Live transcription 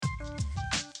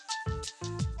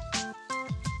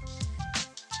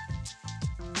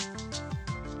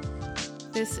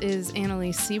This is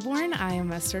Annalise Seaborn. I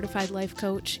am a certified life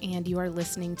coach, and you are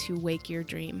listening to Wake Your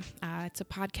Dream. It's a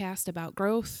podcast about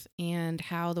growth and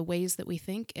how the ways that we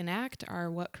think and act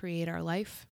are what create our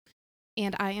life.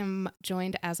 And I am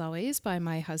joined, as always, by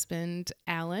my husband,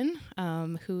 Alan,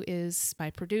 who is my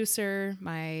producer,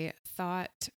 my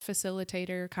thought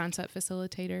facilitator, concept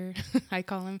facilitator, I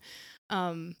call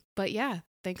him. But yeah,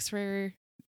 thanks for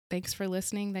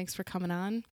listening. Thanks for coming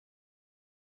on.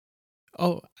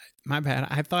 Oh, my bad.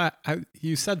 I thought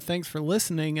you said thanks for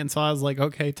listening, and so I was like,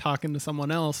 okay, talking to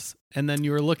someone else, and then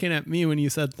you were looking at me when you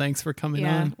said thanks for coming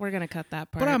on. Yeah, we're gonna cut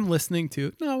that part. But I'm listening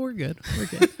to. No, we're good. We're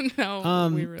good. No,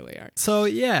 we really are. So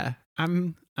yeah,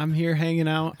 I'm here hanging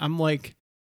out. I'm like,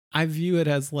 I view it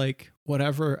as like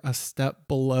whatever a step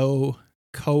below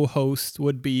co-host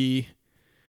would be,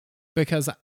 because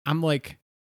I'm like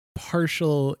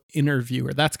partial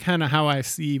interviewer. That's kind of how I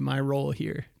see my role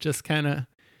here. Just kind of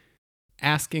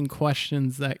asking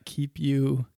questions that keep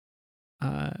you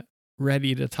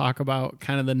ready to talk about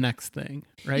kind of the next thing,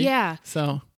 right? Yeah.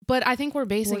 So, but I think we're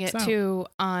basing it out. too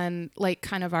on like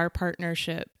kind of our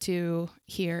partnership too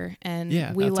here, and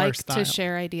yeah, we that's like our style. to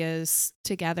share ideas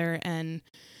together, and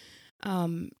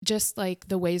just like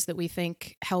the ways that we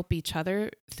think help each other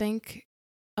think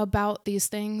about these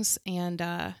things. And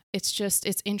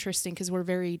it's interesting because we're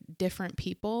very different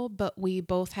people, but we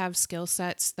both have skill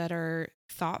sets that are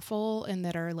thoughtful and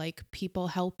that are like people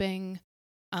helping,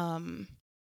 and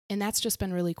that's just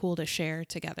been really cool to share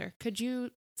together. Could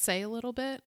you say a little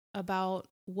bit about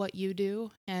what you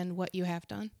do and what you have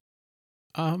done?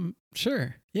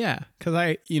 Sure. Yeah,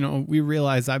 because we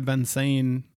realize I've been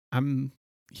saying I'm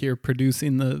here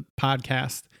producing the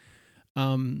podcast,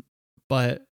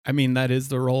 but I mean, that is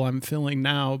the role I'm filling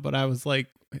now, but I was like,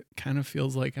 it kind of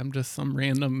feels like I'm just some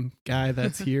random guy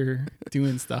that's here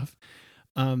doing stuff.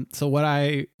 So what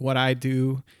I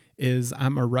do is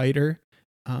I'm a writer.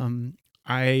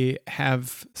 I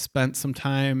have spent some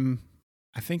time,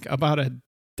 I think about a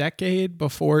decade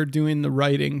before doing the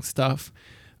writing stuff.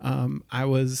 I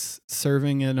was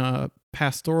serving in a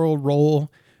pastoral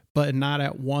role, but not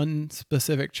at one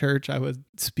specific church. I would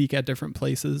speak at different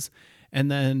places. And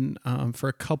then for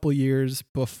a couple years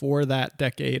before that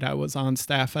decade, I was on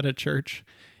staff at a church.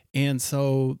 And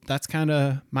so that's kind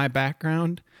of my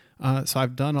background. So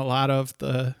I've done a lot of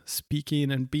the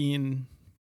speaking and being,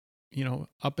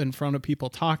 up in front of people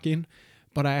talking.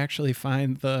 But I actually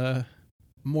find the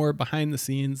more behind the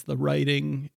scenes, the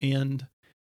writing and,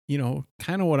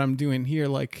 kind of what I'm doing here,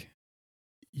 like,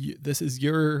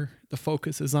 the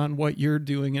focus is on what you're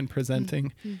doing and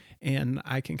presenting, mm-hmm. and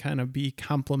I can kind of be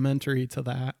complementary to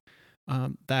that.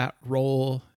 That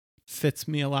role fits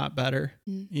me a lot better.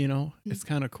 Mm-hmm. Mm-hmm. It's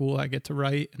kind of cool. I get to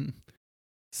write and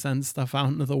send stuff out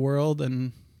into the world,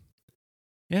 and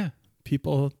yeah,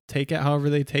 people take it however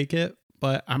they take it,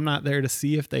 but I'm not there to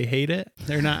see if they hate it.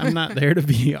 I'm not there to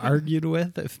be argued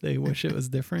with if they wish it was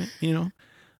different,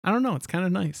 I don't know. It's kind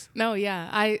of nice. No, yeah.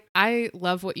 I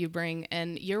love what you bring,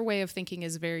 and your way of thinking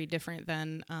is very different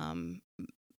than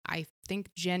I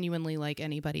think genuinely like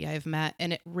anybody I've met,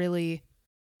 and it really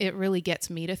gets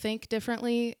me to think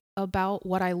differently about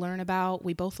what I learn about.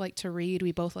 We both like to read,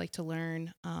 we both like to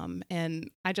learn, and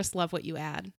I just love what you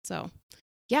add. So,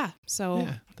 yeah. So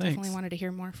definitely wanted to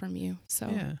hear more from you. So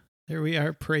yeah. There we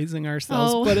are praising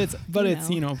ourselves, but it's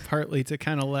partly to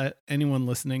kind of let anyone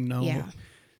listening know. Yeah.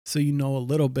 So a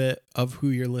little bit of who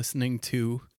you're listening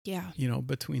to. Yeah.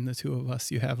 Between the two of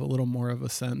us, you have a little more of a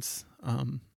sense,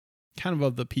 kind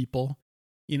of the people.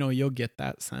 You'll get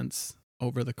that sense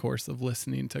over the course of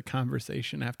listening to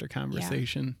conversation after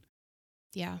conversation.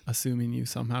 Yeah. Assuming you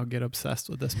somehow get obsessed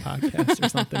with this podcast or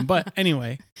something. But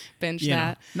anyway. Binge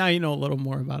that. Now you know a little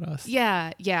more about us.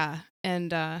 Yeah. Yeah.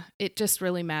 And it just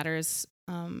really matters,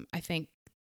 I think,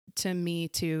 to me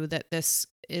too, that this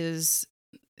is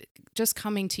just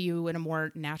coming to you in a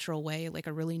more natural way, like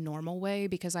a really normal way,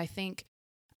 because I think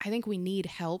we need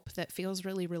help that feels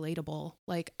really relatable.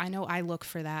 Like, I know I look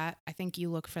for that. I think you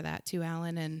look for that too,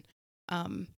 Alan. And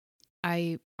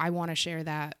I want to share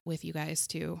that with you guys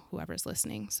too, whoever's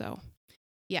listening. So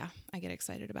yeah, I get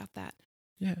excited about that.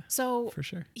 Yeah. So for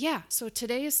sure. Yeah. So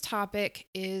today's topic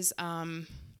is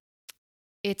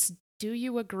it's, do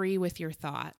you agree with your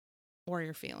thought or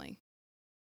your feeling?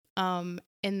 And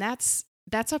that's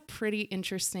a pretty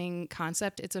interesting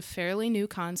concept. It's a fairly new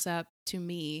concept to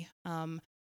me.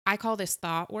 I call this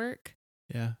thought work.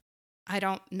 Yeah. I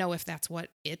don't know if that's what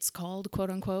it's called, quote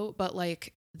unquote, but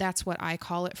like, that's what I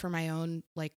call it for my own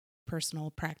like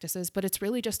personal practices. But it's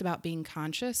really just about being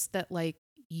conscious that like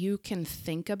you can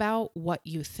think about what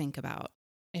you think about,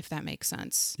 if that makes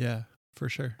sense. Yeah, for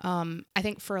sure. I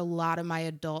think for a lot of my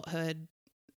adulthood,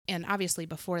 and obviously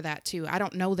before that too, I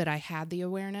don't know that I had the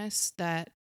awareness that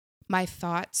my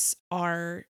thoughts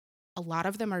are, a lot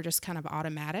of them are just kind of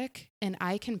automatic, and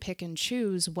I can pick and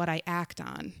choose what I act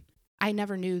on. I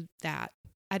never knew that.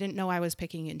 I didn't know I was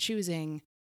picking and choosing.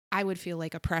 I would feel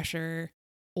like a pressure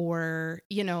or,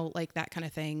 like that kind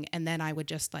of thing. And then I would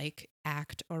just like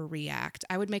act or react.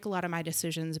 I would make a lot of my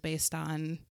decisions based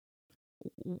on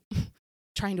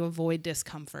trying to avoid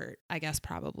discomfort, I guess,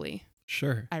 probably.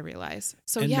 Sure. I realize.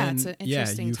 So And yeah, then, it's an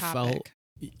interesting you topic.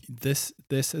 Felt this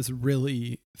is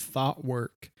really thought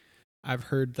work. I've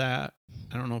heard that,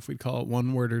 I don't know if we'd call it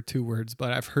one word or two words,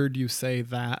 but I've heard you say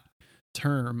that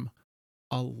term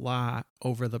a lot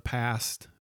over the past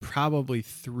probably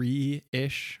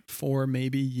 4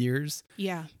 maybe years,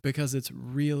 Yeah. because it's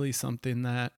really something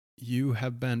that you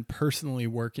have been personally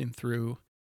working through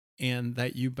and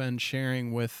that you've been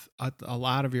sharing with a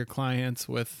lot of your clients,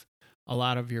 with a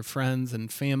lot of your friends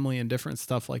and family and different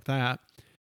stuff like that,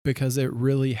 because it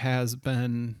really has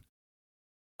been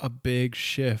a big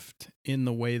shift in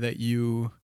the way that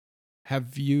you have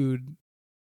viewed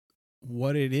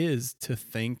what it is to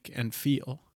think and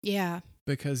feel. Yeah.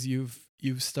 Because you've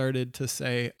started to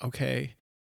say, okay,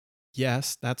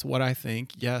 yes, that's what I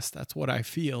think. Yes, that's what I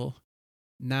feel.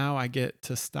 Now I get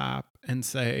to stop and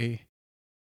say,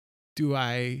 do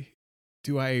I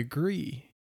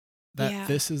agree that Yeah.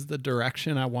 this is the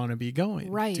direction I want to be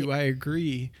going? Right. Do I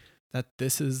agree that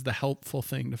this is the helpful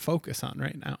thing to focus on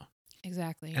right now?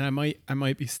 Exactly. And I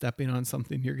might be stepping on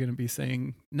something you're going to be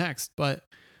saying next, but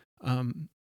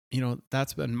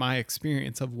that's been my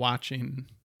experience of watching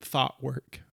thought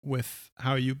work with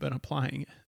how you've been applying it.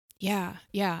 Yeah.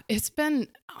 Yeah. It's been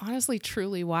honestly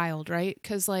truly wild, right?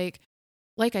 Because like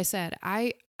I said,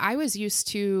 I was used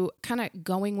to kind of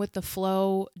going with the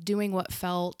flow, doing what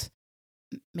felt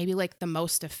maybe like the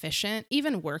most efficient,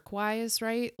 even work wise,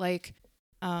 right? Like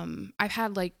I've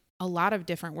had like a lot of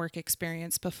different work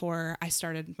experience before I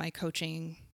started my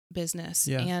coaching business,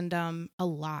 Yeah. and a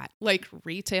lot like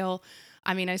retail.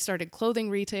 I mean, I started clothing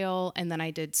retail, and then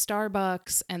I did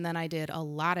Starbucks, and then I did a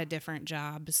lot of different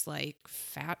jobs like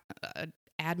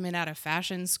admin at a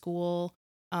fashion school.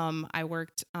 I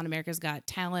worked on America's Got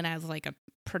Talent as like a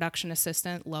production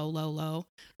assistant, low,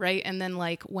 right? And then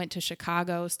like went to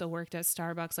Chicago, still worked at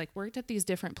Starbucks, like worked at these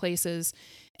different places.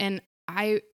 And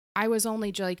I was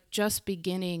only just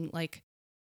beginning like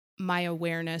my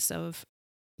awareness of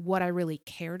what I really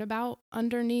cared about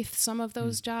underneath some of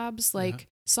those jobs. Like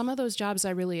some of those jobs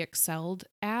I really excelled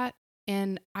at,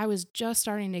 and I was just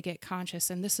starting to get conscious.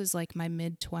 And this is like my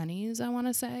mid-20s, I want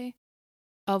to say,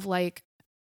 of like,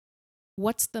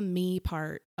 what's the me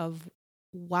part of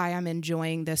why I'm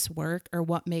enjoying this work, or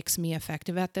what makes me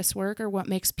effective at this work, or what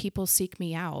makes people seek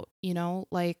me out,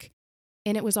 like,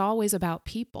 and it was always about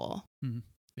people.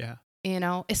 Yeah.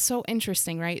 It's so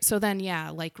interesting, right? So then,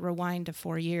 like rewind to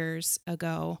 4 years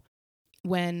ago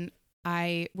when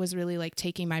I was really like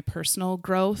taking my personal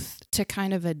growth to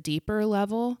kind of a deeper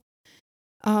level.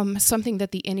 Something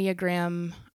that the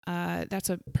Enneagram, that's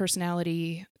a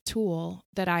personality tool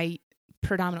that I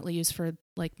predominantly use for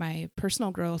like my personal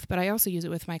growth, but I also use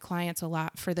it with my clients a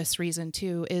lot for this reason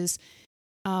too, is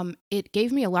it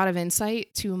gave me a lot of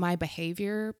insight to my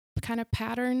behavior kind of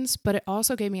patterns, but it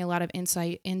also gave me a lot of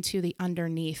insight into the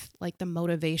underneath, like the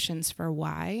motivations for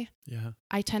why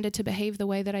I tended to behave the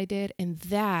way that I did. And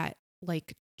that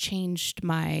like changed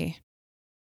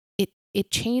it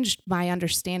changed my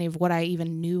understanding of what I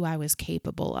even knew I was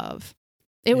capable of.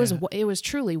 It was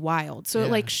truly wild. So it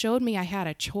like showed me I had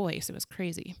a choice. It was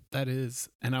crazy. That is.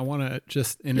 And I want to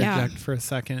just interject for a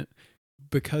second,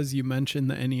 because you mentioned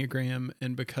the Enneagram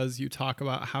and because you talk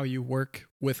about how you work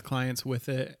with clients with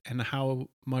it and how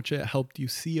much it helped you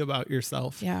see about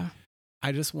yourself. Yeah.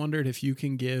 I just wondered if you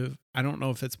can give, I don't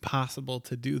know if it's possible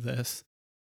to do this,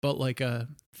 but like a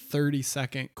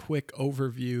 30-second quick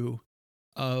overview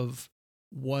of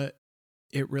what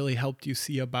it really helped you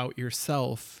see about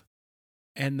yourself.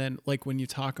 And then like when you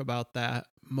talk about that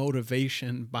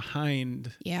motivation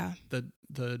behind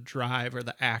the drive or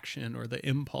the action or the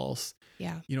impulse,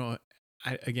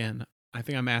 I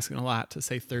think I'm asking a lot to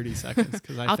say 30 seconds,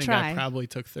 because I think I probably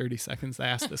took 30 seconds to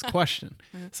ask this question.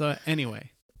 So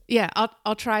anyway. Yeah,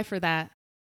 I'll try for that.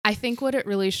 I think what it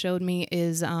really showed me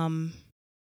is a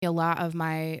lot of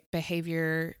my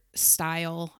behavior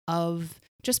style of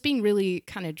just being really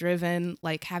kind of driven,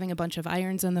 like having a bunch of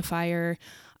irons in the fire.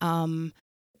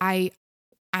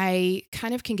 I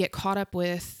kind of can get caught up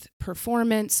with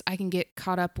performance. I can get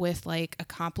caught up with like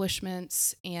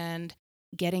accomplishments and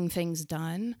getting things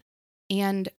done.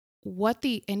 And what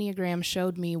the Enneagram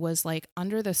showed me was like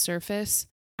under the surface,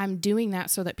 I'm doing that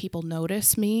so that people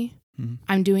notice me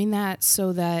I'm doing that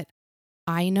so that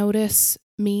I notice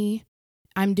me.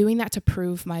 I'm doing that to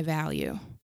prove my value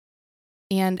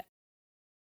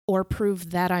or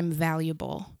prove that I'm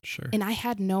valuable. Sure. And I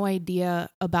had no idea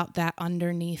about that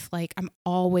underneath. Like, I'm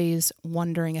always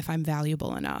wondering if I'm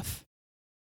valuable enough.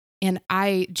 And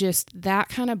that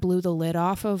kind of blew the lid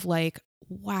off of like,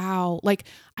 wow. Like,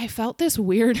 I felt this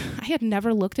weird, I had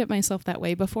never looked at myself that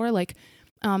way before. Like,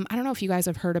 I don't know if you guys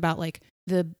have heard about like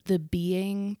the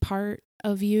being part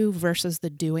of you versus the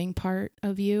doing part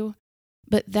of you.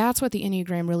 But that's what the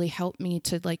Enneagram really helped me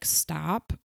to like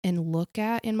stop and look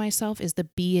at in myself, is the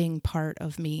being part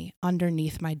of me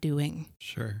underneath my doing.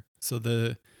 Sure. So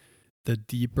the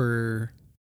deeper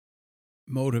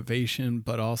motivation,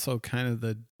 but also kind of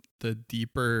the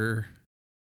deeper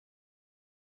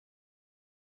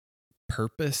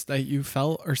purpose that you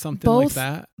felt or something like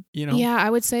that, you know? Yeah, I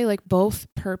would say like both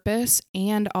purpose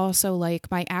and also like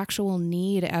my actual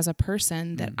need as a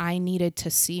person, that I needed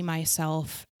to see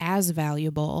myself as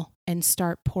valuable and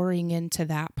start pouring into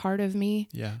that part of me.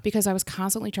 Yeah. Because I was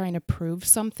constantly trying to prove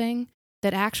something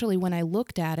that actually, when I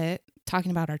looked at it,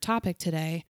 talking about our topic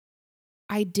today,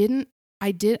 I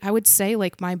would say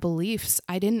like my beliefs,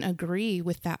 I didn't agree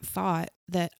with that thought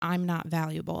that I'm not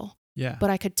valuable. Yeah. But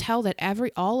I could tell that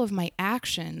all of my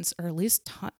actions, or at least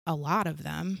a lot of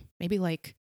them, maybe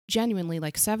like genuinely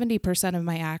like 70% of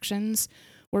my actions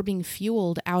were being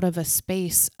fueled out of a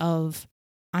space of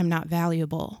I'm not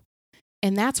valuable.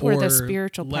 And that's where the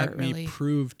spiritual part really. Let me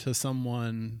prove to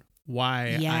someone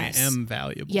why Yes. I am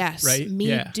valuable. Yes. Right?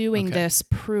 Me doing this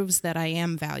proves that I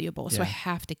am valuable. So I Yeah.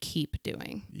 have to keep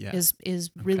doing Yeah.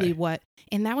 is really what,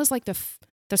 and that was like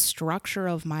the structure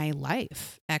of my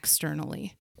life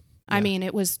externally. I mean,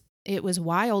 it was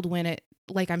wild when it,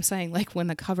 like I'm saying, like when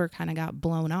the cover kind of got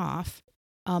blown off,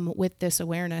 with this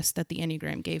awareness that the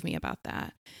Enneagram gave me about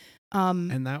that.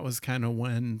 And that was kind of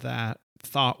when that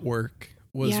thought work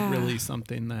was really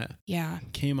something that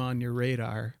came on your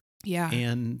radar. Yeah.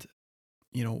 And,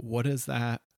 you know, what is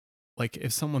that? Like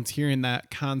if someone's hearing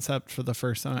that concept for the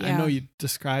first time, I know you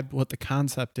described what the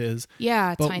concept is.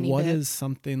 Yeah. But tiny what bit. is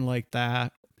something like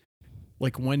that?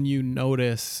 Like when you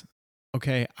notice,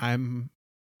 okay, I'm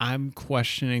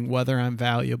questioning whether I'm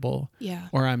valuable,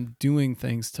 or I'm doing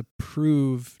things to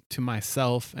prove to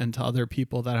myself and to other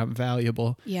people that I'm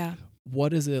valuable. Yeah. What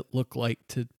does it look like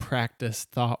to practice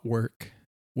thought work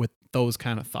with those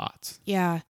kind of thoughts?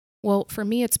 Yeah. Well, for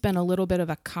me, it's been a little bit of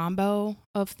a combo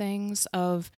of things,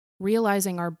 of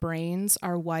realizing our brains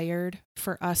are wired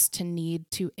for us to need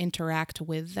to interact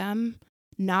with them,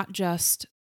 not just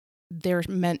they're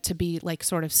meant to be like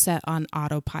sort of set on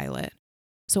autopilot.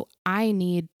 So I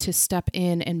need to step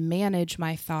in and manage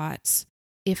my thoughts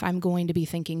if I'm going to be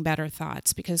thinking better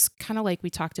thoughts, because kind of like we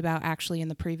talked about actually in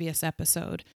the previous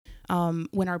episode,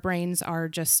 when our brains are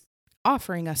just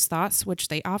offering us thoughts, which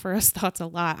they offer us thoughts a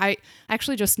lot. I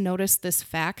actually just noticed this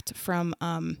fact from,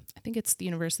 I think it's the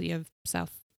University of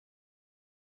Southern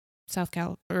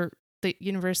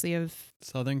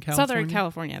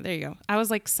California. There you go. I was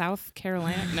like South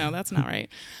Carolina. No, that's not right.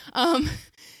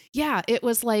 Yeah, it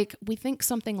was like, we think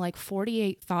something like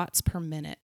 48 thoughts per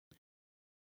minute.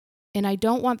 And I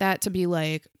don't want that to be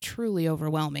like truly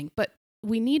overwhelming, but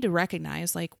we need to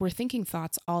recognize like we're thinking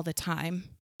thoughts all the time,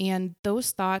 and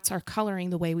those thoughts are coloring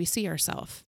the way we see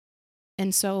ourselves.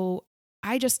 And so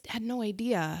I just had no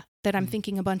idea that I'm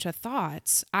thinking a bunch of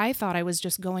thoughts. I thought I was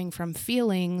just going from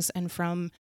feelings and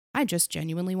from, I just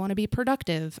genuinely want to be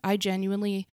productive. I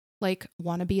genuinely like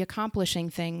want to be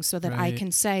accomplishing things so that I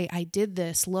can say, I did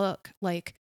this, look,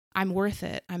 like I'm worth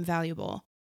it, I'm valuable.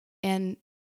 And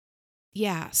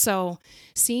yeah, so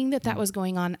seeing that was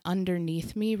going on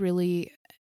underneath me really,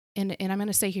 and I'm going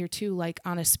to say here too, like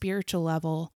on a spiritual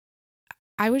level,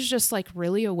 I was just like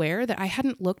really aware that I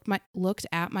hadn't looked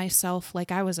at myself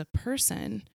like I was a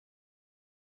person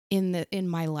in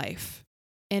my life.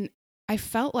 And I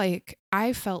felt like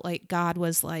God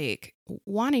was like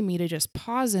wanting me to just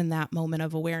pause in that moment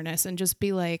of awareness and just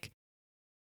be like,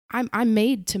 I'm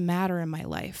made to matter in my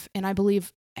life. And I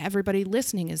believe everybody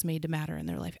listening is made to matter in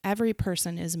their life. Every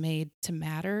person is made to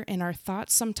matter. And our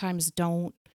thoughts sometimes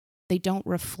don't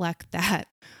reflect that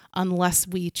unless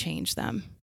we change them.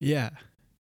 Yeah.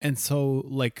 And so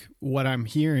like what I'm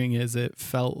hearing is it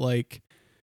felt like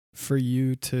for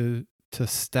you to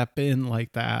step in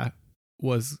like that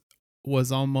was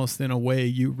almost in a way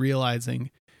you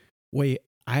realizing, wait,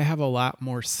 I have a lot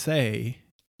more say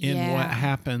in what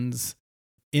happens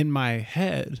in my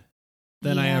head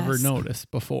than I ever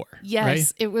noticed before. Yes,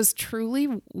 right? It was truly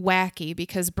wacky,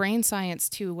 because brain science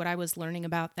too, what I was learning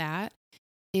about that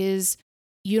is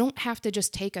you don't have to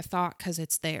just take a thought because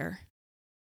it's there.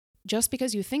 just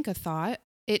because you think a thought,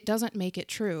 it doesn't make it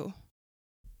true.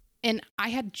 And I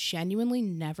had genuinely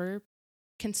never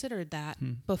considered that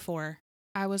before.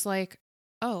 I was like,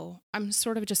 oh, I'm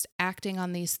sort of just acting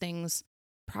on these things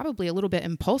probably a little bit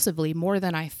impulsively more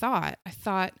than I thought. I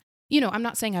thought, I'm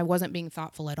not saying I wasn't being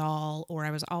thoughtful at all, or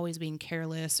I was always being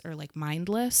careless or like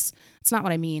mindless. That's not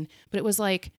what I mean. But it was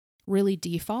like really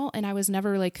default. And I was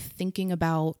never like thinking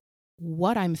about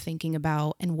what I'm thinking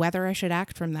about and whether I should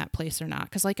act from that place or not.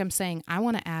 Because like I'm saying, I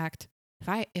want to act,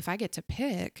 if I get to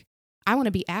pick, I want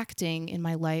to be acting in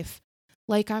my life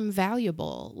like I'm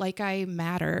valuable, like I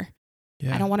matter.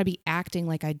 Yeah. I don't want to be acting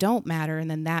like I don't matter and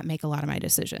then that make a lot of my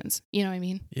decisions. You know what I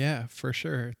mean? Yeah, for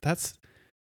sure. That's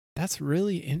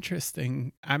really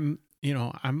interesting. I'm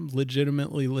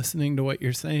legitimately listening to what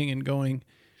you're saying and going,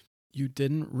 you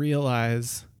didn't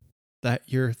realize that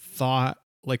your thought,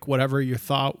 like whatever your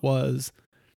thought was,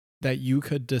 that you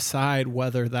could decide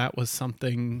whether that was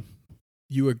something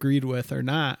you agreed with or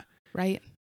not. Right.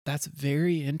 That's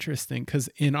very interesting because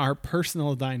in our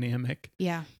personal dynamic,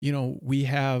 yeah, we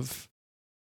have,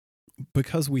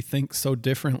 because we think so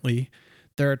differently,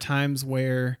 there are times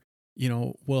where,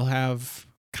 we'll have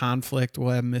conflict,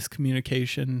 we'll have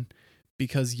miscommunication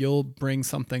because you'll bring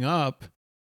something up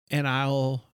and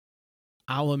I'll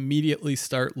immediately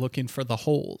start looking for the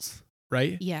holes,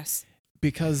 right? Yes.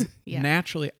 Because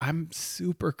naturally I'm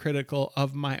super critical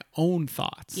of my own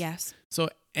thoughts. Yes. So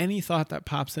any thought that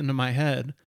pops into my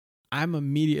head, I'm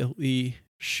immediately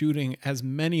shooting as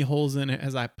many holes in it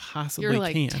as I possibly can. You're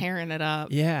like tearing it up,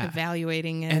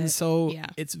 evaluating it. And so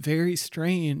it's very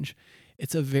strange.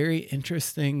 It's a very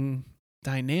interesting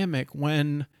dynamic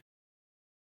when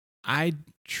I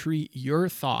treat your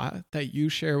thought that you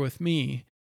share with me,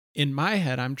 in my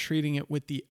head, I'm treating it with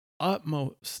the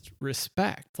utmost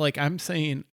respect. Like I'm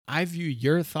saying, I view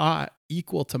your thought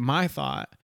equal to my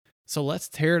thought. So let's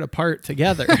tear it apart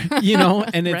together,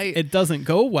 and it doesn't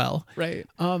go well. Right.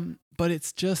 But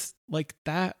it's just like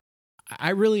that.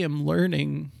 I really am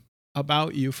learning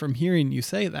about you from hearing you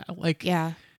say that. Like,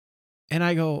 yeah. And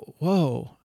I go,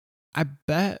 whoa, I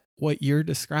bet what you're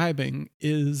describing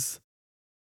is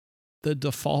the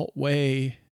default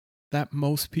way that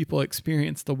most people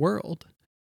experience the world.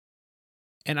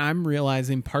 And I'm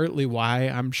realizing partly why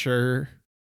I'm sure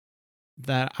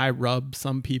that I rub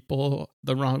some people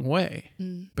the wrong way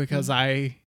because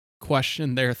I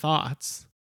question their thoughts.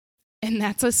 And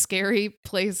that's a scary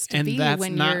place to be that's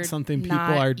when not you're something people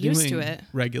not are used doing to it.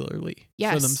 regularly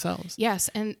for themselves. Yes.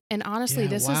 And honestly,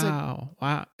 this is wow.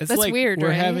 It's that's like weird, we're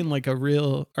right? having like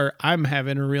I'm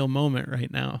having a real moment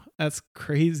right now. That's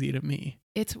crazy to me.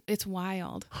 It's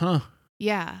wild. Huh.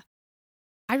 Yeah.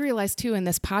 I realized too in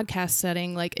this podcast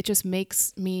setting, like it just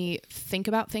makes me think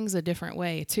about things a different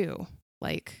way too.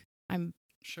 Like I'm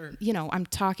sure, I'm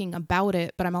talking about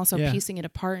it, but I'm also piecing it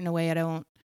apart in a way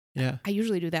I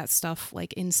usually do that stuff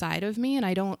like inside of me. And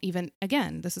I don't even,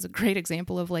 again, this is a great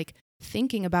example of like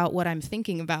thinking about what I'm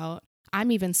thinking about.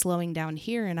 I'm even slowing down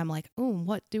here and I'm like, oh,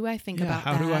 what do I think about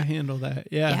how that? How do I handle that?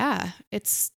 Yeah. Yeah.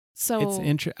 It's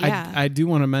interesting. Yeah. I do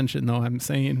want to mention though, I'm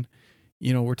saying,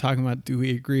 we're talking about, do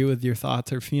we agree with your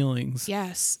thoughts or feelings?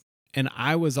 Yes. And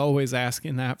I was always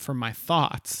asking that for my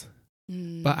thoughts,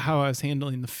 but how I was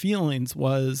handling the feelings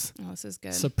was this is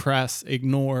good. Suppress,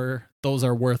 ignore, those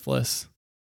are worthless.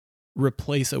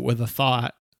 Replace it with a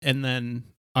thought and then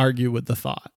argue with the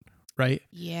thought, right?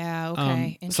 Yeah,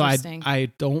 okay. Interesting. So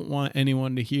I don't want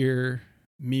anyone to hear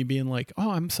me being like,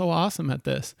 "Oh, I'm so awesome at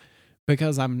this,"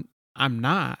 because I'm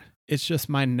not. It's just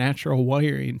my natural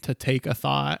wiring to take a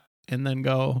thought and then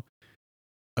go,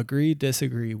 agree,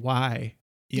 disagree, why?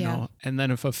 You know, and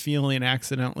then if a feeling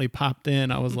accidentally popped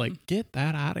in, I was like, get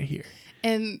that out of here.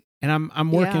 And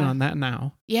I'm working on that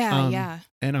now. Yeah.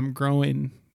 And I'm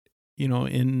growing,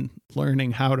 in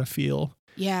learning how to feel.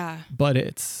 Yeah. But it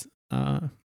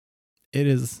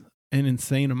is an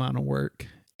insane amount of work.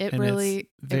 It's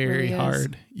very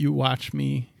hard. You watch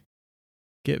me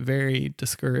get very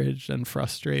discouraged and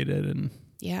frustrated and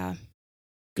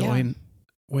going,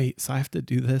 wait, so I have to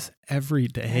do this every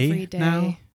day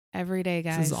now? Every day,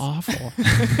 guys. This is awful.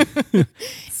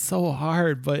 It's so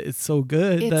hard, but it's so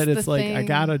good that it's like, I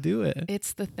gotta do it.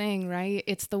 It's the thing, right?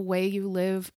 It's the way you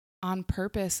live on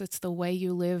purpose. It's the way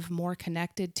you live more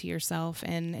connected to yourself.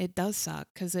 And it does suck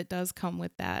because it does come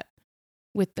with that,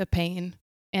 with the pain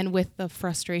and with the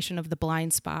frustration of the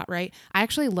blind spot, right? I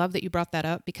actually love that you brought that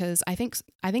up because I think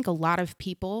a lot of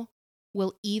people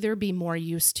will either be more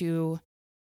used to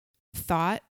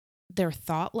their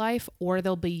thought life, or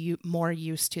they'll be more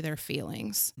used to their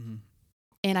feelings. Mm-hmm.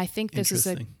 And I think this is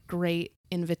a great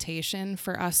invitation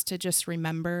for us to just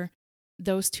remember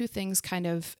those two things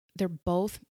they're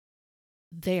both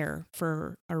there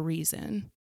for a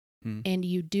reason. Mm. And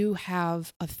you do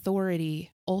have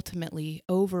authority ultimately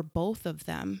over both of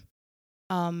them.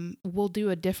 We'll do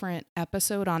a different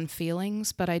episode on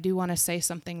feelings, but I do want to say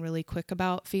something really quick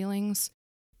about feelings.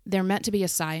 They're meant to be a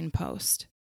signpost.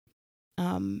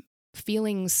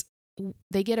 Feelings,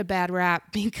 they get a bad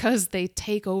rap because they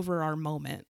take over our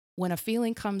moment. When a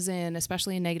feeling comes in,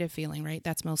 especially a negative feeling, right?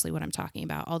 That's mostly what I'm talking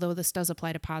about. Although this does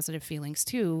apply to positive feelings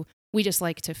too. We just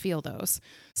like to feel those.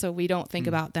 So we don't think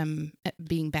about them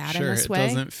being bad in this way. Sure, it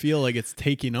doesn't feel like it's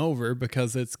taking over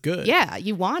because it's good. Yeah,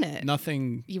 you want it.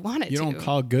 Nothing. You want it You to. don't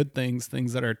call good things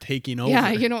that are taking over.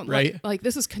 Yeah, you don't, right? like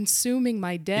this is consuming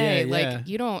my day. Yeah, like yeah.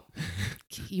 you don't,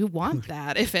 you want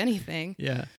that, if anything.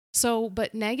 Yeah. So,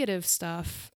 but negative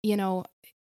stuff,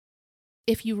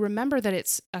 if you remember that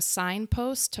it's a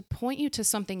signpost to point you to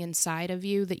something inside of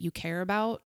you that you care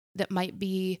about that might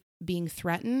be being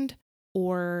threatened,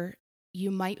 or you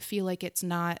might feel like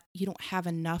you don't have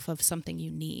enough of something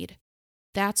you need.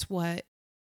 That's what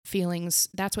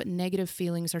negative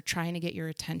feelings are trying to get your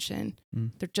attention.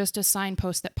 They're just a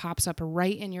signpost that pops up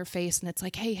right in your face. And it's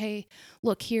like, hey,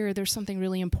 look here, there's something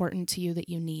really important to you that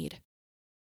you need.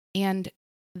 And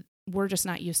we're just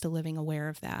not used to living aware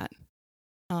of that.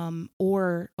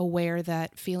 Or aware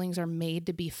that feelings are made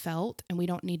to be felt and we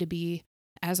don't need to be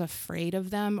as afraid of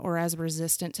them or as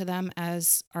resistant to them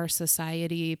as our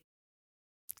society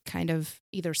kind of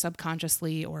either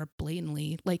subconsciously or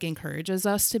blatantly encourages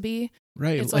us to be.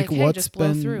 Right. It's like hey, what's just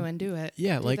blow been through and do it.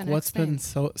 Yeah, Do like the what's next been thing.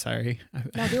 so sorry.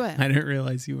 No, do it. I didn't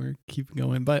realize you were keeping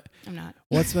going, but I'm not.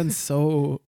 what's been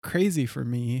so crazy for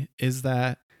me is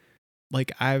that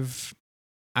I've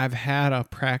had a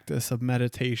practice of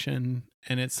meditation,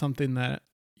 and it's something that,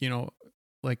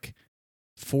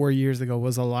 4 years ago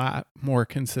was a lot more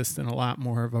consistent, a lot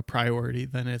more of a priority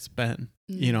than it's been,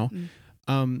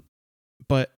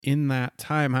 but in that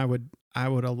time I would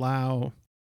allow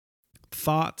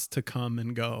thoughts to come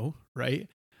and go, right?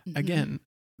 Mm-hmm. Again,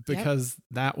 because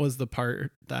that was the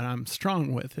part that I'm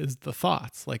strong with, is the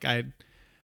thoughts.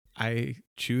 I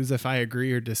choose if I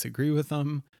agree or disagree with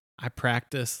them. I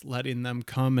practice letting them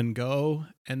come and go,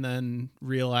 and then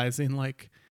realizing the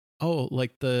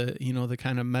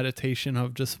kind of meditation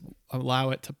of just allow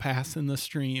it to pass in the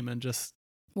stream and just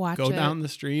go down the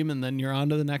stream, and then you're on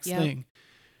to the next thing.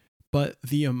 But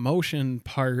the emotion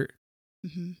part,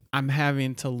 I'm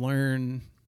having to learn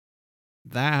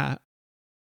that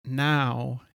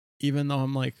now, even though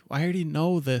I'm like, well, I already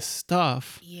know this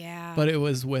stuff. Yeah. But it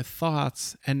was with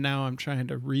thoughts, and now I'm trying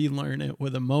to relearn it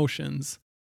with emotions.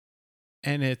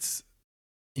 And it's,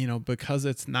 because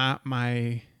it's not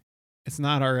already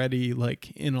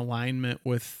in alignment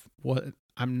with what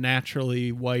I'm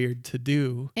naturally wired to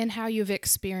do. And how you've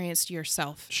experienced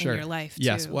yourself in your life too.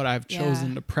 Yes, what I've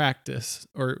chosen to practice,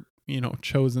 or,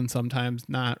 chosen sometimes,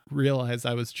 not realize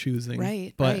I was choosing.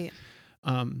 Right, but,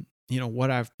 right. What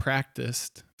I've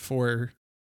practiced for,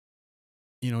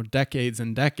 decades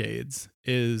and decades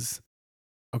is,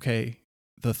 okay,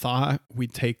 the thought, we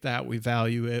take that, we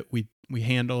value it, we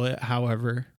handle it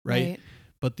however, right?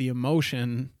 But the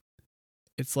emotion,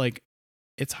 it's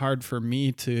it's hard for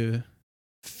me to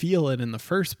feel it in the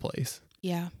first place.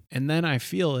 Yeah. And then I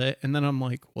feel it, and then I'm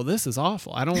like, well, this is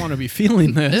awful. I don't want to be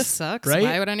feeling this. This sucks. Right?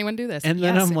 Why would anyone do this? And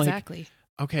then I'm like, exactly.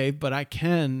 Okay, but I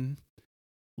can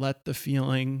let the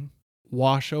feeling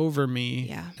wash over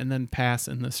me and then pass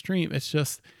in the stream.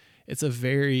 It's a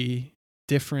very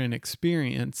different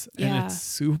experience, and it's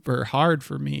super hard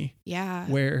for me. Yeah.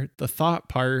 Where the thought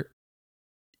part,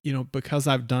 because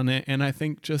I've done it, and I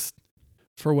think just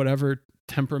for whatever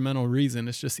temperamental reason,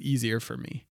 it's just easier for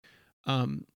me.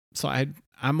 So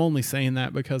I'm only saying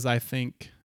that because I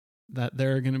think that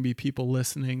there are going to be people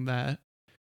listening that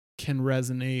can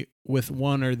resonate with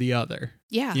one or the other.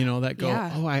 Yeah. That go,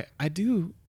 oh, I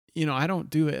do, I don't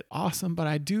do it awesome, but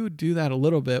I do that a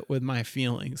little bit with my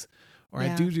feelings, or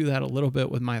I do that a little bit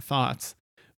with my thoughts.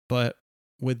 But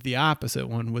with the opposite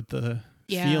one, with the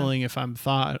feeling, if I'm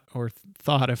thought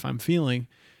if I'm feeling,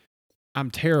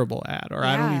 I'm terrible at, or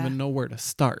I don't even know where to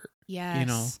start.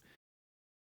 Yes.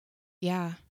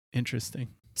 Yeah. Interesting.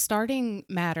 Starting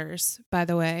matters, by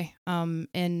the way.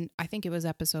 And I think it was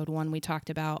episode 1, we talked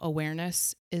about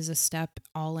awareness is a step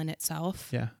all in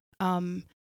itself. Yeah.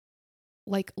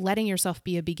 Letting yourself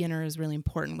be a beginner is really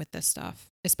important with this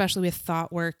stuff, especially with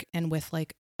thought work and with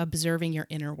observing your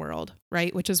inner world,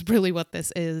 right? Which is really what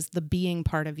this is, the being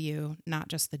part of you, not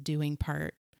just the doing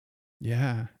part.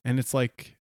 Yeah. And it's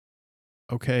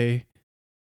okay,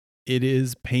 it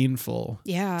is painful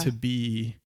to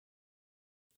be,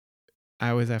 I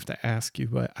always have to ask you,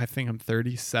 but I think I'm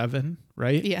 37,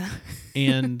 right? Yeah.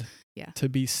 And Yeah. to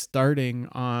be starting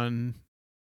on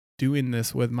doing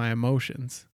this with my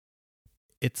emotions.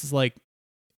 It's like,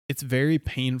 it's very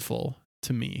painful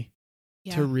to me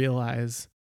Yeah. to realize,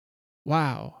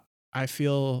 wow, I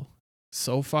feel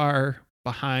so far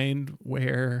behind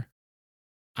where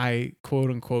I quote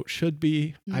unquote should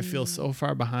be. I feel so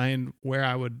far behind where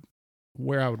I would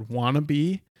want to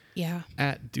be Yeah.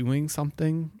 at doing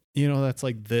something, that's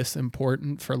like this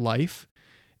important for life.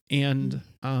 And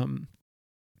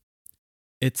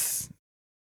it's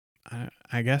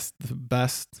I guess the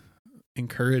best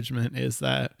encouragement is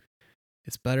that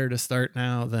it's better to start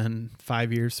now than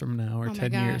 5 years from now or Oh my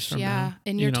 10 years gosh, from yeah. now.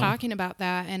 And you're talking about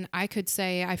that, and I could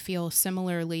say I feel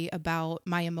similarly about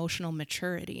my emotional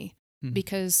maturity,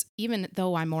 because even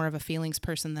though I'm more of a feelings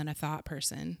person than a thought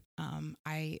person,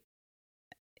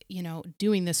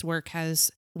 doing this work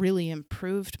has really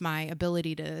improved my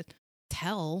ability to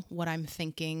tell what I'm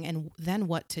thinking and then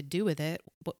what to do with it.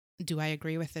 Do I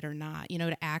agree with it or not?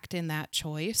 To act in that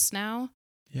choice now.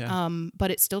 Yeah. But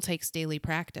it still takes daily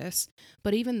practice.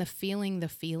 But even the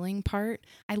feeling part,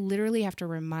 I literally have to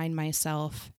remind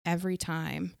myself every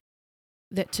time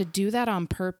that to do that on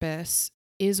purpose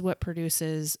is what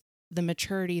produces the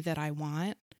maturity that I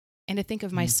want. And to think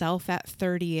of myself at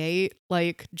 38,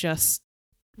 like just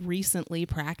recently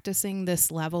practicing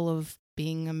this level of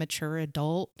being a mature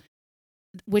adult,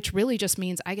 which really just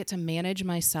means I get to manage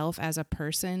myself as a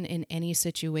person in any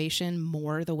situation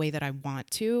more the way that I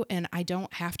want to. And I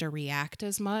don't have to react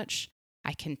as much.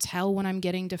 I can tell when I'm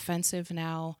getting defensive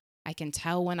now. I can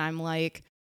tell when I'm like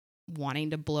wanting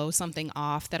to blow something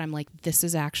off, that I'm like, this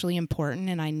is actually important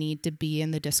and I need to be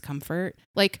in the discomfort.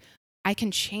 Like, I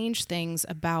can change things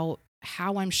about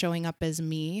how I'm showing up as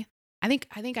me. I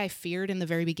think I feared in the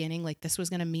very beginning, like this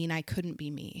was going to mean I couldn't be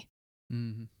me.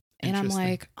 Mm-hmm. And I'm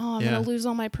like, oh, I'm going to lose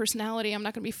all my personality. I'm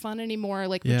not going to be fun anymore.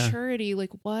 Like maturity, like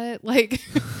what? Like,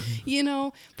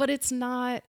 but it's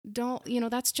not,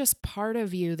 that's just part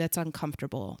of you that's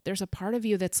uncomfortable. There's a part of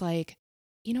you that's like,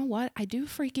 you know what? I do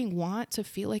freaking want to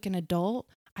feel like an adult.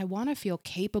 I want to feel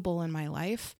capable in my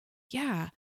life. Yeah.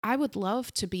 I would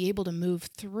love to be able to move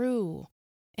through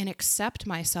and accept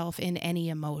myself in any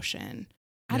emotion.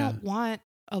 I don't want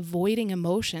avoiding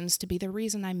emotions to be the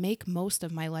reason I make most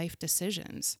of my life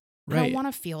decisions. Right. I don't want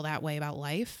to feel that way about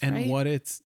life. And what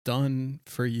it's done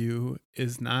for you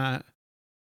is not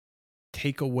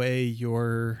take away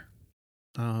your,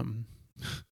 I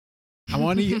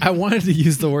wanted to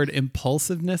use the word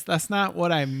impulsiveness. That's not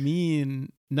what I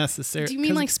mean necessarily. Do you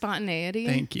mean like spontaneity?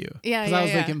 Thank you. Yeah. Because I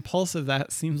was like, impulsive,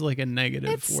 that seems like a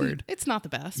negative word. It's not the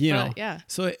best, but yeah.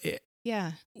 So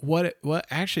what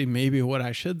actually maybe what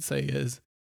I should say is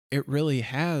it really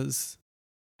has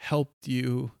helped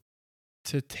you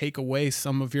to take away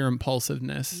some of your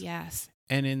impulsiveness. Yes.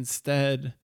 And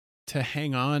instead to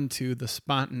hang on to the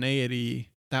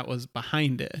spontaneity that was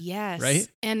behind it. Yes. Right?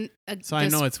 And so I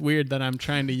know it's weird that I'm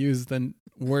trying to use the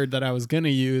word that I was going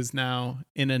to use now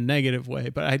in a negative way,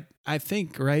 but I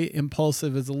think, right,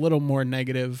 impulsive is a little more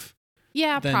negative.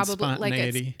 Yeah, than probably.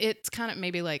 Spontaneity. Like it's kind of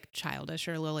maybe like childish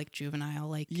or a little like juvenile.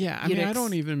 Like I mean, I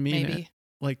don't even mean it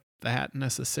like that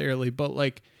necessarily, but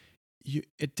like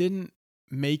it didn't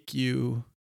make you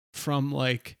from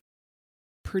like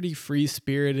pretty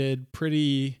free-spirited,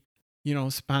 pretty,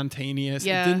 spontaneous.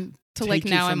 Yeah. It didn't to like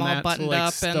now I'm all buttoned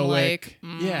up stoic,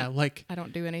 and like I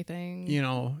don't do anything,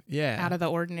 out of the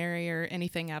ordinary or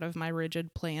anything out of my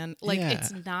rigid plan. Like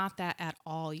it's not that at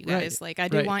all, you guys. Like I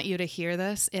do want you to hear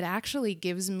this. It actually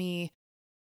gives me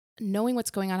knowing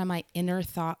what's going on in my inner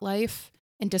thought life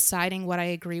and deciding what I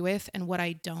agree with and what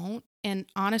I don't, and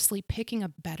honestly picking a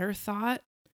better thought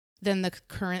than the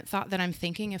current thought that I'm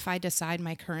thinking. If I decide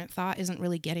my current thought isn't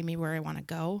really getting me where I want to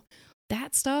go,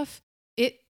 that stuff,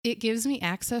 it gives me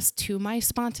access to my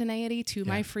spontaneity, to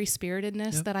my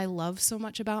free-spiritedness that I love so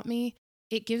much about me.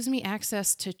 It gives me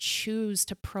access to choose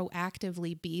to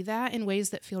proactively be that in ways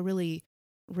that feel really,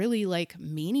 really like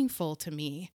meaningful to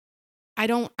me. I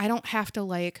don't have to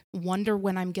like wonder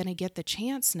when I'm going to get the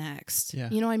chance next. Yeah.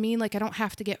 You know what I mean? Like I don't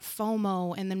have to get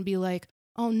FOMO and then be like,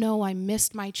 oh no, I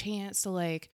missed my chance to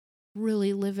like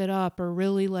really live it up, or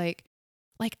really like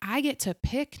I get to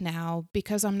pick now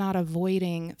because I'm not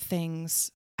avoiding things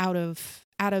out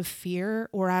of fear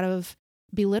or out of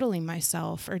belittling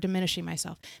myself or diminishing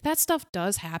myself. That stuff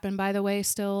does happen, by the way,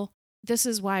 still. This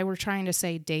is why we're trying to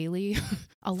say daily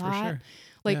a lot. Sure.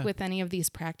 Like with any of these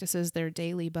practices, they're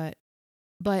daily, but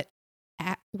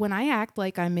when I act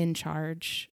like I'm in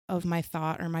charge of my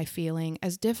thought or my feeling,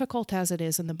 as difficult as it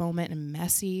is in the moment and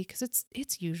messy, because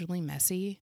it's usually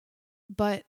messy,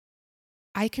 but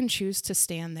I can choose to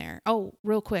stand there. Oh,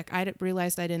 real quick, I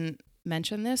realized I didn't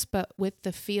mention this, but with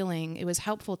the feeling, it was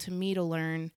helpful to me to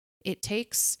learn it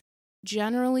takes,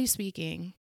 generally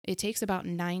speaking, it takes about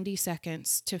 90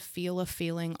 seconds to feel a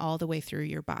feeling all the way through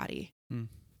your body.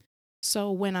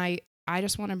 So when I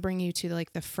just want to bring you to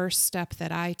like the first step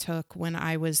that I took when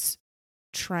I was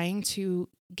trying to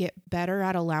get better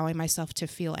at allowing myself to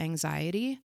feel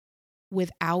anxiety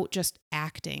without just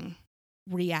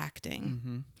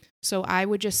reacting. So I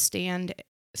would just stand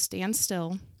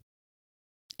still,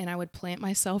 and I would plant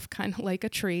myself kind of like a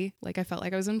tree. Like I felt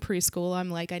like I was in preschool. I'm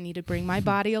like, I need to bring my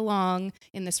body along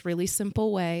in this really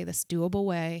simple way, this doable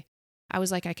way. I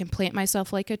was like, I can plant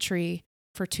myself like a tree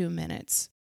for 2 minutes.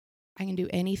 I can do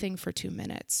anything for 2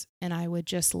 minutes. And I would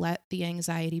just let the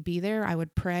anxiety be there. I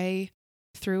would pray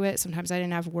through it. Sometimes I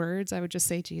didn't have words. I would just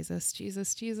say, Jesus,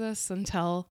 Jesus, Jesus,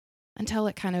 until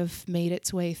it kind of made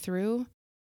its way through.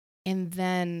 And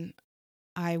then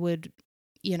I would,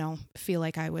 feel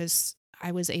like I was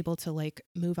able to like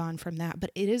move on from that.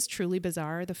 But it is truly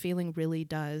bizarre. The feeling really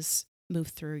does move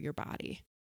through your body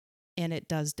and it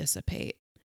does dissipate.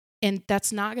 And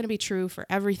that's not going to be true for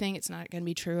everything. It's not going to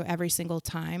be true every single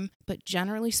time, but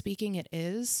generally speaking, it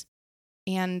is.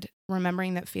 And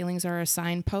remembering that feelings are a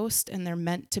signpost and they're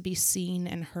meant to be seen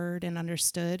and heard and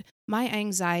understood. My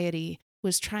anxiety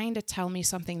was trying to tell me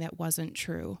something that wasn't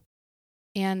true.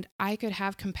 And I could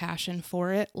have compassion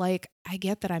for it. Like, I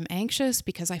get that I'm anxious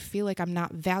because I feel like I'm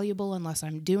not valuable unless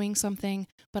I'm doing something,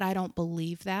 but I don't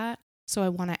believe that. So I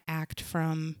want to act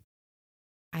from,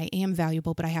 I am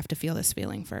valuable, but I have to feel this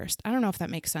feeling first. I don't know if that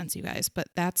makes sense, you guys, but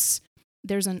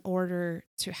there's an order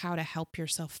to how to help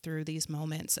yourself through these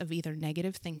moments of either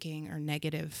negative thinking or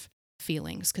negative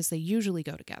feelings, because they usually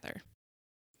go together.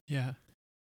 Yeah.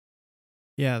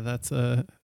 Yeah, that's a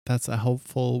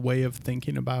helpful way of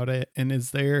thinking about it. And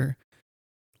is there,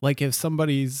 like, if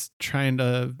somebody's trying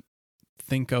to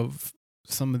think of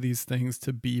some of these things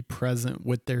to be present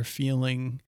with their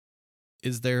feeling,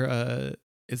 is there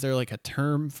like a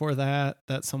term for that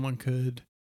someone could,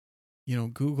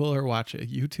 Google or watch a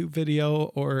YouTube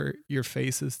video, or your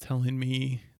face is telling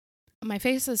me my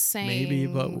face is saying maybe,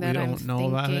 but we don't know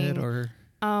about it? Or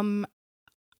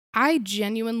I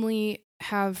genuinely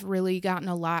have really gotten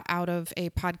a lot out of a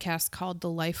podcast called the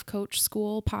Life Coach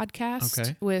School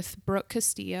podcast with Brooke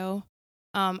Castillo.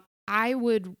 I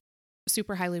would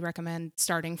super highly recommend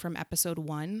starting from episode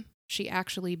 1. She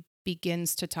actually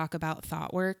begins to talk about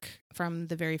thought work from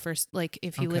the very first, like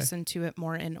if you listen to it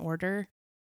more in order.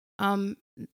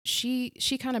 She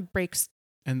kind of breaks.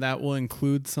 And that will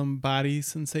include some body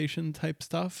sensation type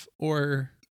stuff,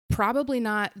 or probably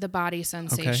not the body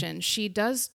sensation. She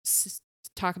does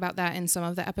talk about that in some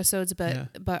of the episodes,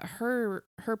 but her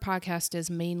podcast is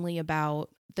mainly about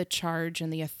the charge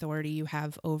and the authority you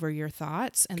have over your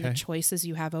thoughts and the choices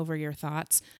you have over your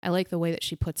thoughts. I like the way that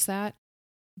she puts that.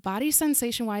 Body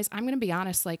sensation wise, I'm going to be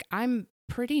honest, like I'm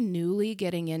pretty newly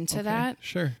getting into that.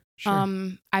 Sure.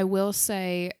 I will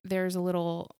say there's a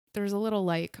little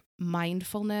like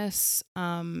mindfulness.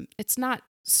 It's not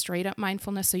straight up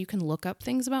mindfulness, so you can look up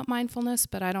things about mindfulness,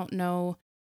 but I don't know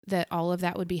that all of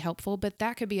that would be helpful, but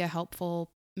that could be a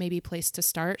helpful maybe place to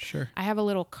start. Sure. I have a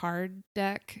little card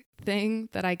deck thing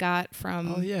that I got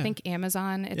from I think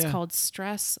Amazon. It's called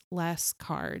Stress Less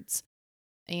Cards.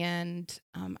 And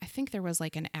I think there was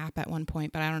like an app at one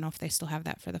point, but I don't know if they still have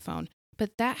that for the phone.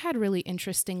 But that had really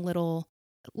interesting little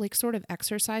like sort of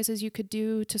exercises you could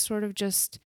do to sort of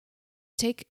just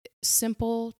take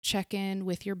simple check-in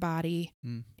with your body.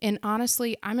 And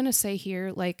honestly, I'm going to say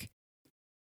here, like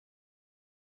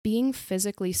being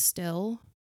physically still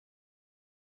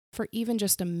for even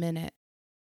just a minute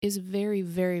is very,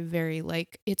 very, very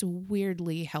like it's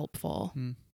weirdly helpful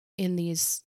in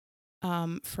these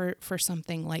for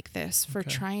something like this, for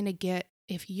trying to get,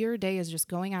 if your day is just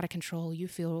going out of control, you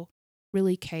feel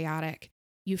really chaotic,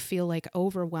 you feel like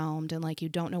overwhelmed and like you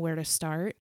don't know where to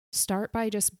start by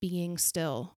just being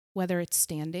still, whether it's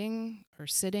standing or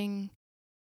sitting.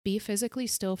 Be physically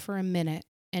still for a minute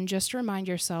and just remind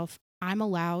yourself, I'm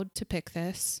allowed to pick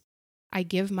this. I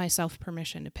give myself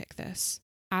permission to pick this.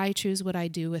 I choose what I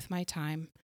do with my time,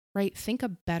 right? Think a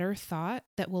better thought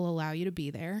that will allow you to be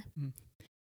there.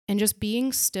 And just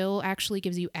being still actually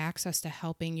gives you access to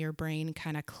helping your brain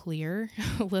kind of clear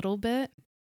a little bit,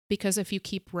 because if you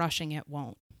keep rushing, it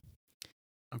won't.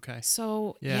 Okay.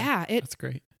 So that's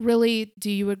great. Really,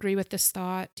 do you agree with this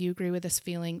thought? Do you agree with this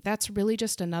feeling? That's really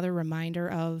just another reminder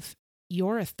of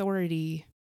your authority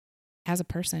as a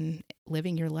person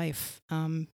living your life.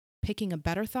 Picking a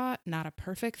better thought, not a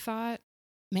perfect thought.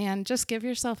 Man, just give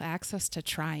yourself access to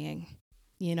trying,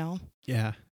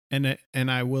 Yeah. And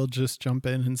I will just jump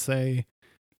in and say,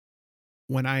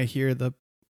 when I hear the,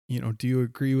 do you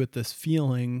agree with this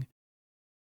feeling?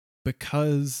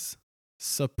 Because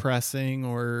suppressing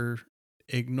or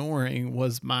ignoring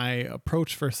was my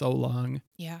approach for so long.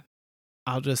 Yeah.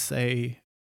 I'll just say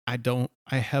I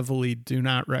heavily do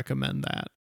not recommend that.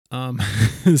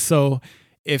 So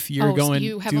if you're so going,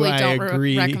 you heavily do I don't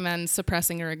agree? recommend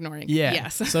suppressing or ignoring. Yeah.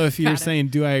 Yes. So if you're Got it. saying,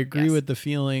 do I agree Yes. with the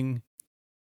feeling?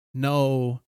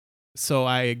 No. So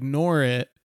I ignore it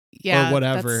Yeah. or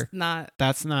whatever.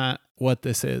 That's not what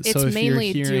this is. It's So if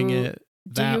mainly, you're hearing it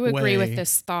do that you agree way, with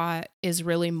this thought is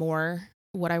really more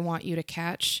what I want you to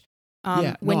catch.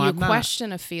 Yeah, when no, you I'm not.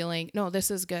 question a feeling, no,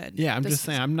 this is good. Yeah, I'm just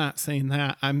saying, I'm not saying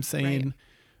that. I'm saying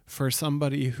for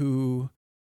somebody who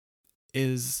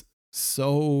is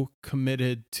so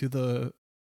committed to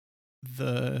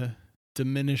the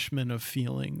diminishment of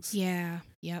feelings. Yeah.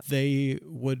 Yep. They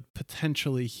would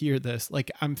potentially hear this.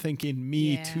 Like I'm thinking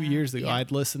 2 years ago, Yeah.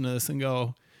 I'd listen to this and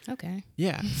go, Okay.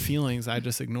 yeah, feelings, I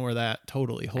just ignore that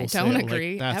totally wholesale. I don't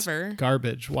agree, that's ever.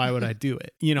 garbage. Why would I do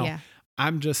it? Yeah.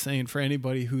 I'm just saying for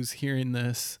anybody who's hearing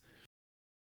this,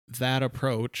 that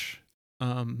approach,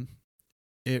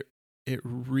 it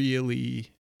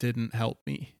really didn't help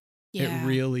me. Yeah. It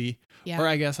really, or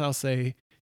I guess I'll say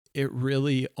it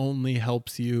really only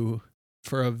helps you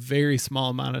for a very small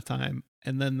amount of time.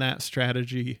 And then that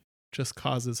strategy just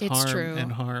causes harm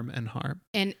and harm and harm.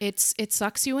 And it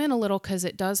sucks you in a little because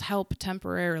it does help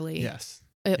temporarily. Yes.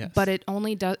 But it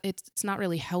only does, it's not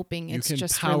really helping. It's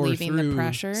just relieving the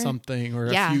pressure. Something or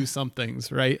a few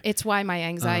somethings, right? It's why my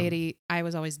anxiety, I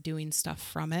was always doing stuff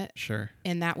from it. Sure.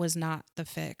 And that was not the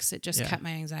fix. It just kept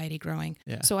my anxiety growing.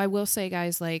 Yeah. So I will say,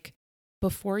 guys, like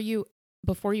before you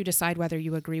decide whether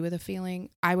you agree with a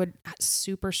feeling, I would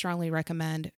super strongly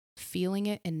recommend feeling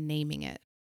it and naming it.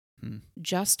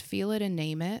 Just feel it and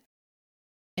name it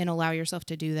and allow yourself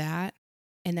to do that.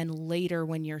 And then later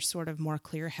when you're sort of more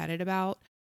clear-headed about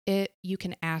it, you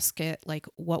can ask it like,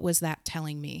 what was that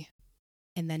telling me?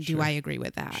 And then do I agree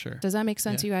with that? Sure. Does that make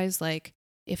sense, you guys? Like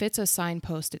if it's a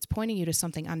signpost, it's pointing you to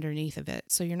something underneath of it.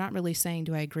 So you're not really saying,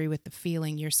 do I agree with the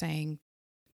feeling? You're saying,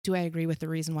 do I agree with the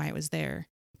reason why it was there?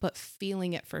 But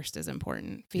feeling it first is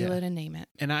important. Feel it and name it.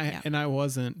 And I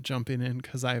wasn't jumping in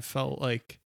because I felt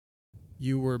like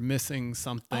you were missing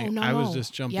something. Oh, no, I was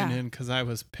just jumping Yeah. in because I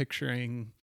was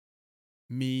picturing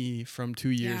me from 2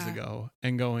 years ago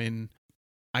and going,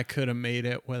 I could have made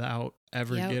it without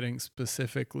ever getting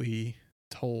specifically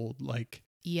told like,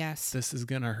 yes, this is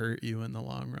going to hurt you in the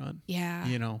long run. Yeah.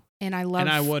 You know, And I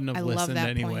wouldn't have listened that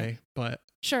anyway, point. but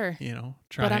sure. you know,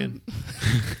 But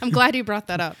I'm glad you brought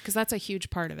that up because that's a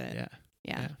huge part of it.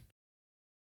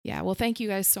 Yeah. Well, thank you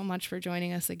guys so much for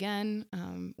joining us again.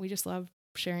 We just love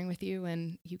sharing with you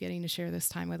and you getting to share this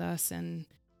time with us. And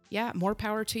yeah, more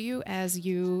power to you as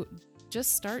you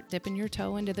just start dipping your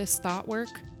toe into this thought work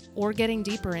or getting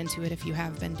deeper into it if you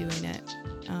have been doing it.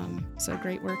 So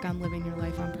great work on living your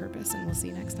life on purpose, and we'll see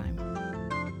you next time.